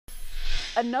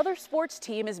Another sports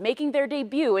team is making their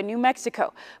debut in New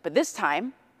Mexico, but this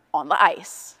time on the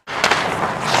ice.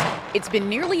 It's been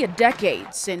nearly a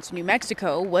decade since New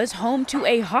Mexico was home to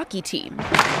a hockey team.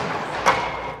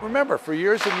 Remember, for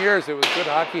years and years, it was good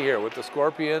hockey here with the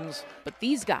Scorpions. But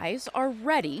these guys are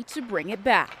ready to bring it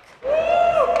back.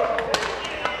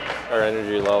 Our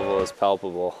energy level is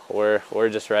palpable. We're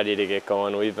just ready to get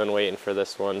going. We've been waiting for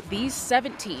this one. These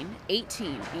 17,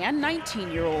 18, and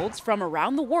 19-year-olds from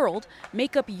around the world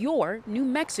make up your New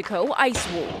Mexico Ice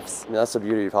Wolves. And that's the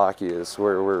beauty of hockey, is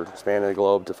we're spanning the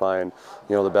globe to find,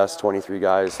 the best 23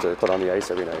 guys to put on the ice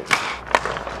every night.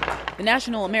 The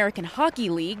National American Hockey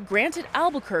League granted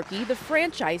Albuquerque the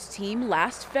franchise team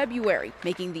last February,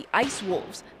 making the Ice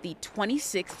Wolves the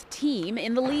 26th team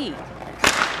in the league.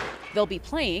 They'll be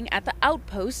playing at the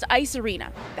Outpost Ice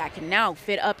Arena that can now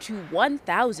fit up to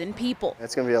 1,000 people.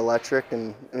 It's going to be electric,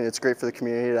 and it's great for the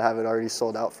community to have it already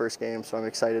sold out first game, so I'm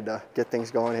excited to get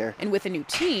things going here. And with a new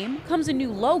team comes a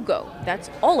new logo that's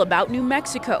all about New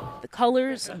Mexico. The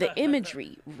colors, the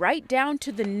imagery, right down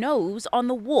to the nose on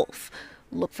the wolf.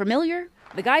 Look familiar?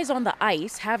 The guys on the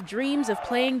ice have dreams of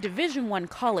playing Division I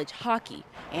college hockey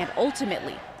and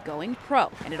ultimately going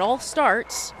pro. And it all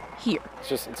starts here.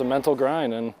 It's a mental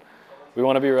grind, and we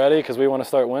want to be ready because we want to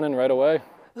start winning right away.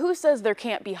 Who says there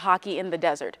can't be hockey in the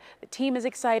desert? The team is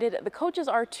excited, the coaches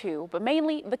are too, but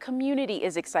mainly the community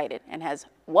is excited and has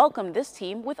welcomed this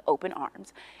team with open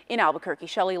arms. In Albuquerque,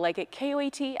 Shelley Leggett,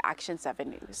 KOAT Action 7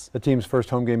 News. The team's first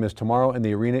home game is tomorrow and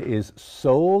the arena is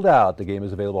sold out. The game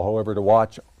is available, however, to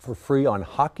watch for free on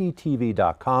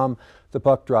hockeytv.com. The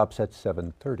puck drops at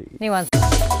 7:30.